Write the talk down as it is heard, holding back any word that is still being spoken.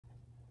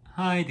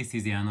Hi, this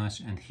is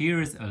Janos, and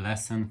here's a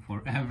lesson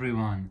for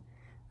everyone.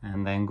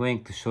 And I'm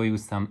going to show you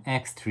some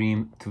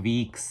extreme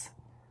tweaks.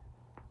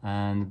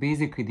 And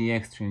basically the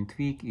extreme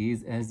tweak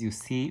is, as you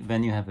see,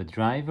 when you have a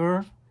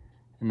driver,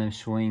 and I'm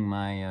showing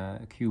my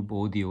Cube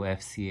Audio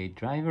Fc8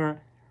 driver,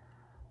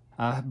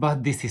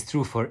 but this is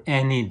true for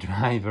any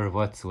driver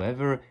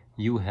whatsoever.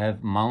 You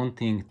have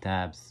mounting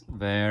tabs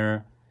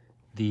where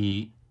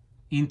the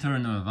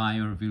internal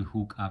wire will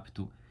hook up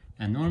to.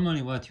 And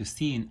normally what you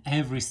see in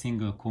every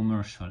single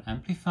commercial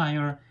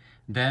amplifier,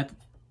 that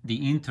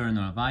the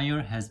internal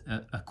wire has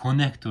a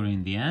connector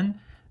in the end,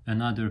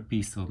 another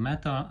piece of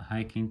metal.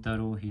 Hi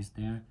Kintaro, he's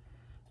there.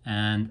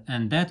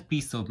 And that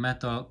piece of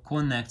metal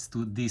connects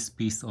to this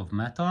piece of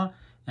metal,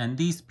 and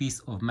this piece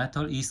of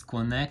metal is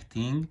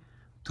connecting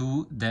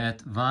to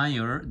that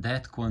wire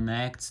that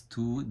connects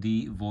to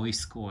the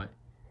voice coil.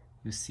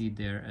 You see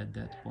there at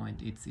that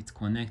point, it's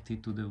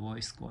connected to the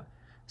voice coil.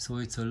 So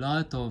it's a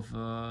lot of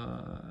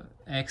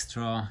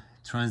extra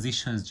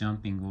transitions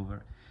jumping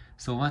over.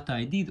 So what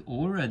I did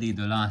already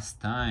the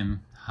last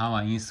time, how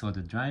I installed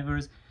the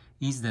drivers,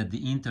 is that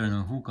the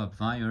internal hookup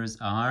wires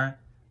are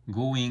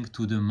going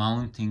to the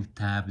mounting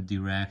tab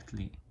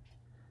directly.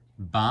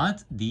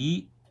 But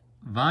the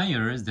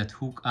wires that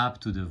hook up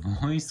to the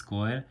voice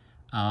coil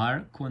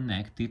are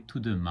connected to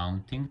the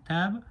mounting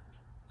tab,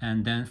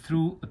 and then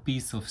through a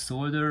piece of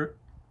solder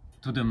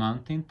to the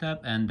mounting tab,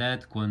 and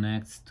that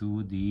connects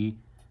to the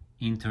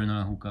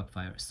internal hookup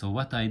wire. So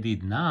what I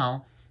did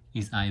now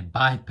is I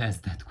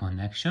bypassed that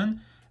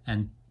connection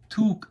and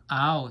took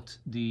out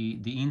the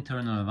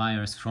internal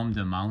wires from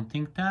the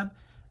mounting tab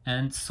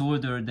and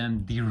soldered them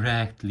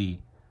directly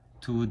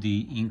to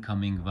the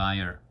incoming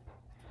wire.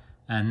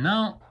 And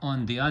now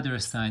on the other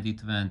side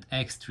it went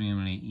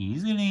extremely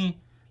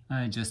easily.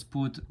 I just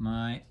put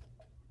my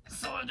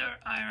solder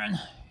iron,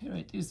 here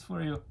it is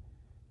for you,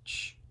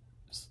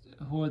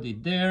 hold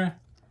it there,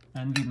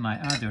 and with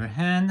my other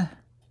hand,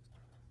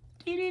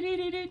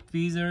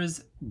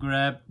 tweezers,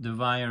 grab the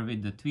wire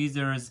with the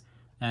tweezers,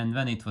 and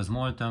when it was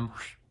molten,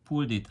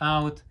 pulled it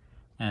out,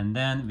 and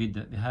then with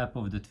the help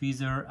of the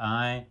tweezer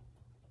I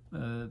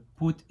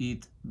put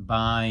it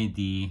by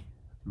the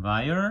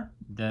wire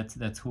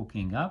that's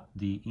hooking up,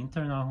 the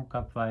internal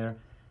hookup wire,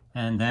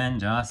 and then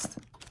just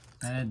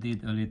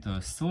added a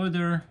little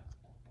solder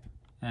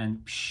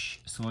and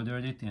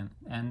soldered it in,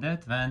 and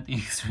that went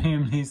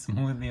extremely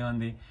smoothly on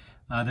the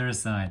other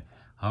side.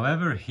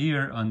 However,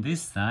 here on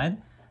this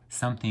side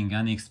something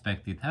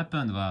unexpected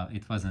happened. Well,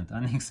 it wasn't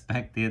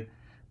unexpected,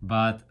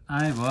 but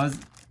I was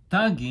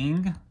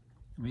tugging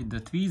with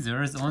the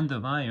tweezers on the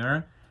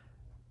wire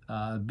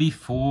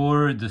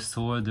before the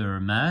solder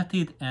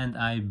melted, and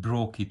I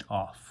broke it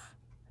off.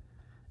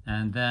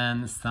 And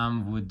then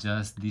some would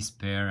just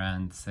despair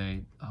and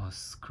say, oh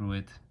screw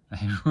it,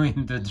 I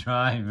ruined the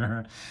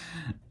driver.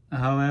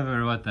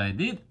 However, what I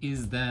did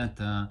is that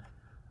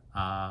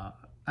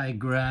I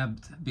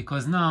grabbed,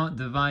 because now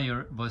the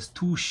wire was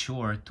too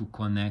short to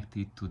connect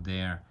it to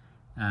there,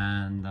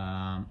 and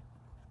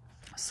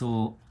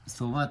so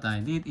what I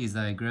did is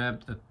I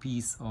grabbed a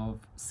piece of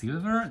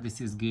silver. This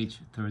is gauge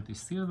 30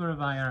 silver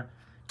wire.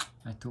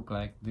 I took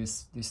like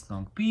this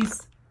long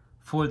piece,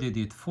 folded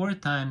it 4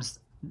 times,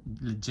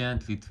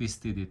 gently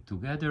twisted it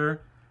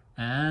together,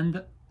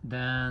 and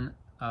then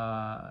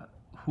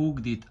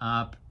hooked it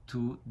up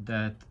to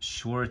that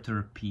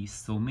shorter piece,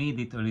 so made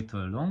it a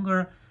little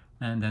longer,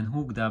 and then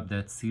hooked up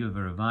that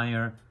silver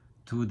wire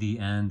to the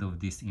end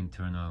of this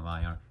internal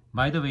wire.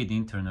 By the way, the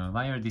internal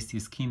wire, this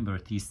is Kimber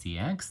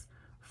TCX,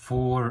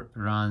 4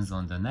 runs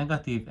on the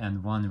negative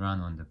and 1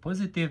 run on the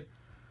positive.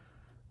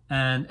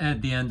 And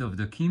at the end of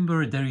the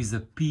Kimber there is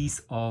a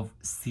piece of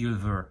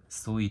silver,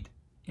 so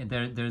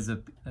there's a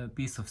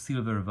piece of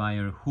silver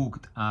wire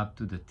hooked up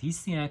to the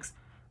TCX,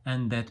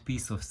 and that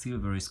piece of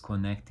silver is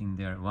connecting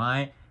there.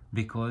 Why?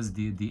 Because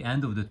the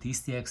end of the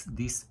TCX,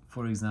 this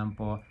for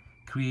example,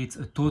 creates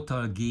a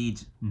total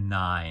gauge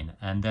 9,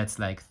 and that's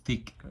like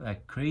thick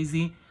like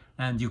crazy,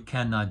 and you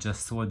cannot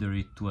just solder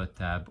it to a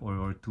tab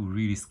or to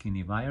really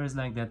skinny wires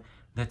like that.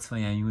 That's why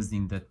I'm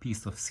using that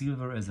piece of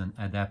silver as an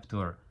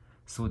adapter,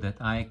 so that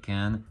I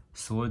can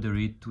solder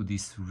it to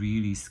this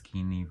really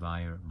skinny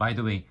wire. By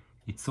the way,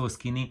 it's so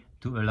skinny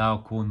to allow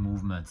cone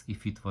movements.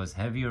 If it was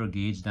heavier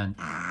gauge, then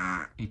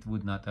it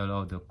would not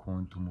allow the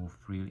cone to move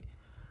freely.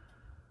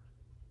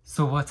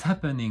 So what's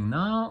happening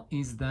now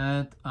is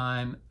that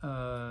I'm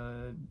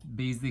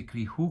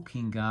basically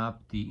hooking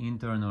up the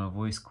internal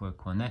voice coil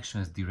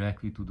connections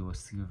directly to those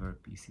silver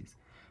pieces.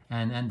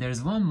 And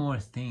there's one more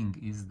thing,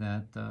 is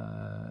that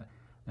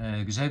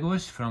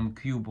Grzegorz from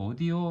Cube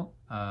Audio,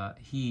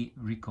 he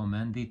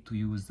recommended to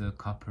use a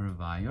copper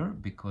wire,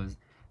 because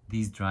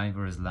these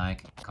drivers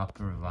like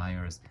copper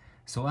wires.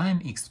 So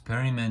I'm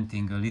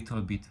experimenting a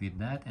little bit with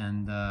that,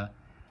 and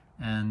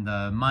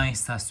my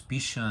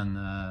suspicion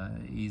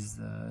is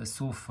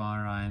so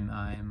far I'm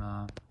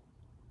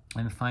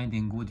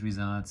finding good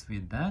results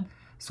with that.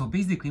 So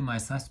basically my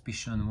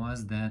suspicion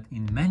was that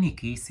in many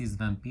cases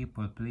when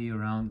people play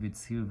around with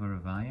silver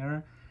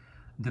wire,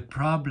 the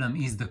problem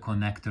is the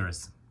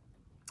connectors.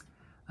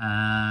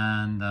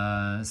 And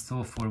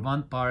so for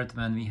one part,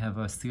 when we have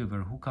a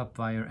silver hookup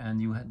wire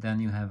and then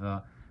you have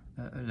a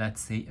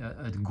let's say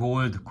a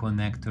gold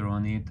connector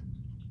on it.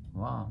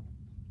 Wow.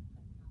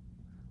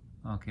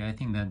 Okay, I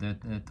think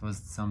that was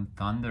some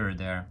thunder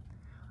there.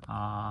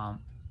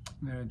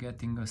 We're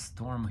getting a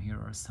storm here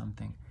or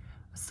something.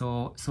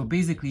 So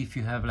basically, if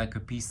you have like a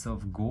piece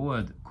of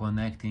gold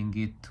connecting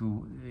it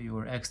to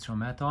your extra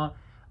metal,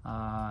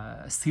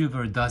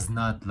 silver does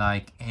not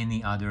like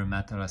any other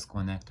metal as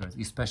connectors,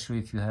 especially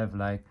if you have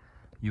like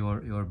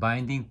your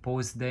binding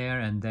posts there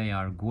and they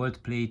are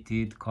gold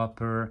plated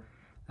copper,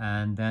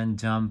 and then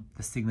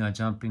the signal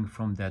jumping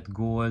from that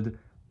gold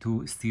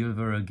to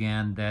silver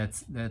again.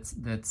 That's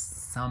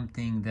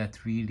something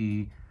that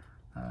really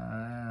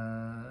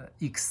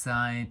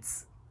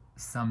excites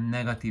some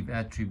negative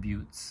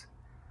attributes,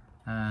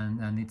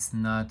 and it's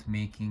not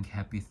making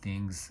happy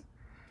things.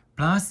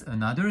 Plus,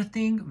 another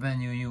thing,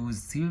 when you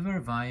use silver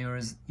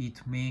wires,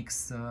 it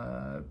makes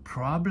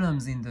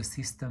problems in the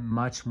system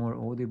much more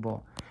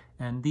audible.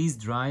 And these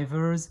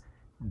drivers,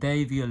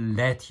 they will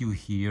let you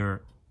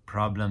hear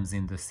problems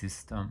in the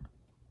system.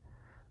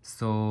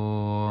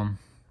 So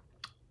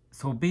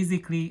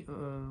basically,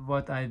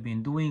 what I've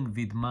been doing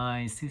with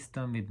my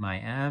system, with my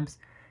amps,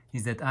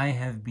 is that I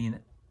have been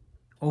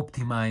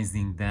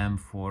optimizing them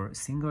for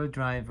single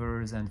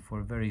drivers and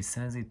for very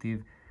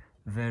sensitive,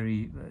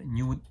 very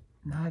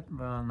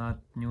not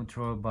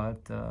neutral,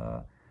 but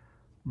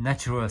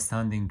natural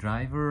sounding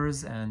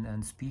drivers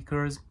and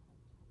speakers.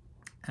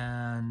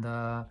 And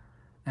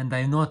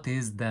I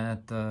noticed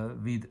that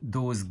with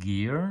those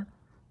gear,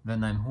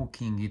 when I'm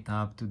hooking it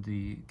up to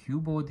the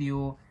Cube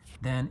Audio,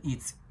 then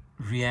it's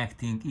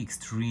reacting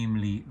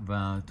extremely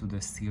well to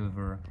the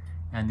silver,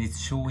 and it's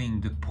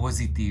showing the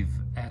positive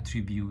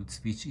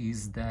attributes, which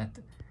is that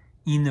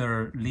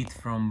inner lit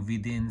from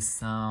within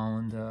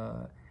sound,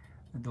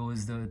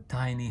 those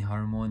tiny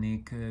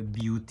harmonic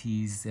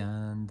beauties,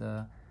 and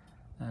a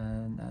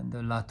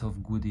lot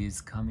of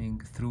goodies coming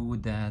through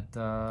that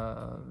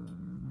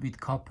with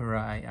copper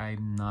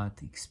I'm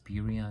not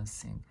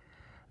experiencing.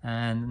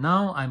 And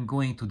now I'm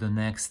going to the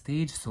next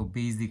stage, so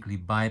basically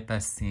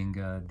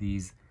bypassing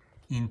these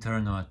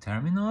internal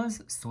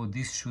terminals. So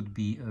this should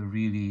be a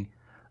really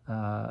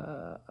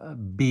a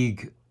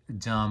big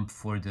jump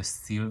for the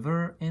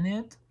silver in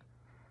it.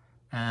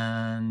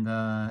 And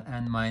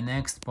my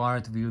next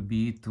part will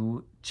be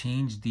to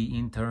change the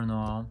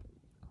internal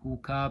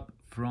hookup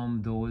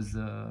from those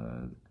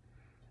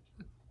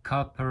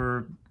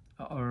copper,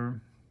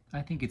 or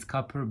I think it's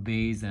copper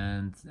base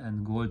and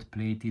gold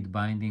plated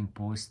binding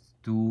posts,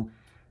 to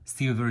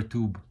silver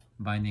tube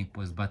binding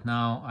posts. But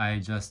now I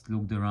just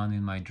looked around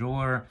in my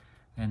drawer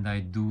and I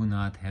do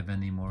not have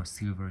any more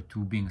silver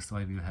tubing, so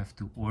I will have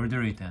to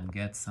order it and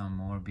get some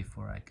more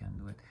before I can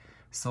do it.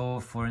 So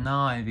for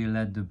now I will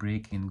let the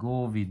break-in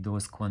go with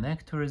those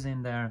connectors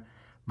in there,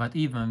 but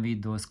even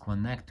with those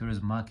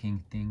connectors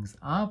mucking things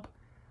up,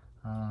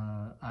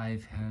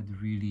 I've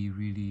had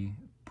really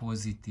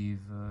positive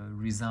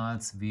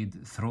results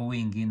with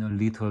throwing in a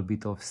little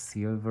bit of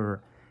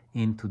silver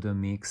into the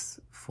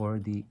mix for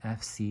the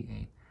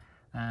Fc8.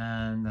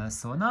 And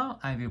so now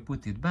I will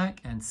put it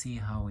back and see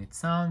how it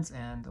sounds,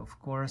 and of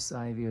course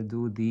I will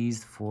do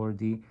these for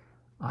the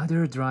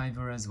other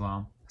driver as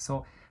well.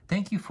 So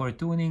thank you for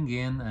tuning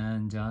in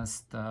and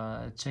just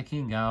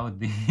checking out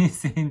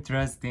this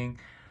interesting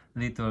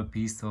little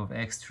piece of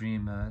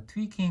extreme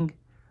tweaking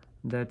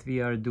that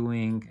we are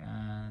doing.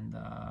 And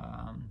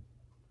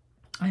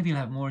I will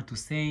have more to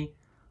say.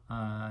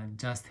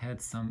 Just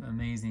had some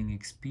amazing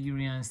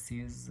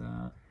experiences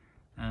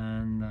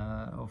and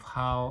of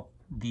how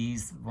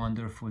these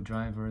wonderful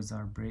drivers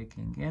are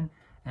breaking in.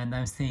 And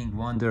I'm saying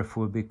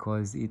wonderful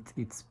because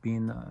it's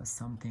been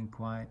something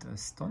quite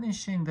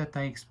astonishing that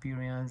I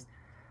experienced.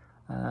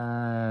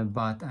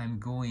 But I'm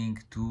going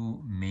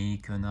to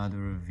make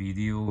another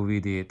video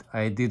with it.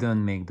 I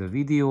didn't make the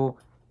video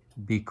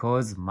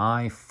because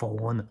my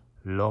phone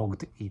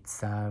logged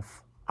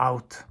itself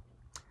out.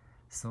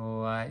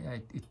 So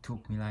it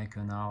took me like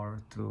an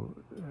hour to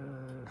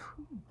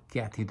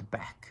get it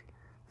back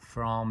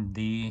from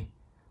the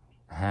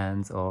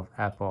hands of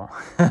Apple.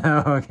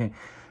 Okay,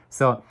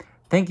 so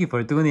thank you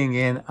for tuning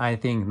in. I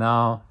think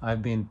now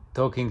I've been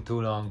talking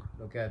too long.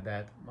 Look at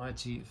that.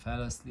 Machi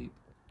fell asleep.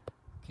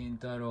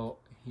 Kintaro,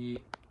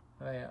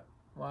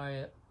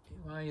 why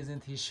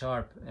isn't he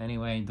sharp?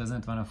 Anyway, he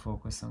doesn't want to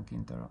focus on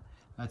Kintaro.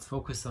 Let's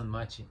focus on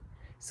Machi.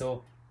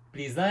 So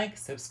please like,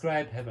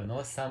 subscribe, have an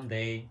awesome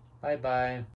day. Bye bye.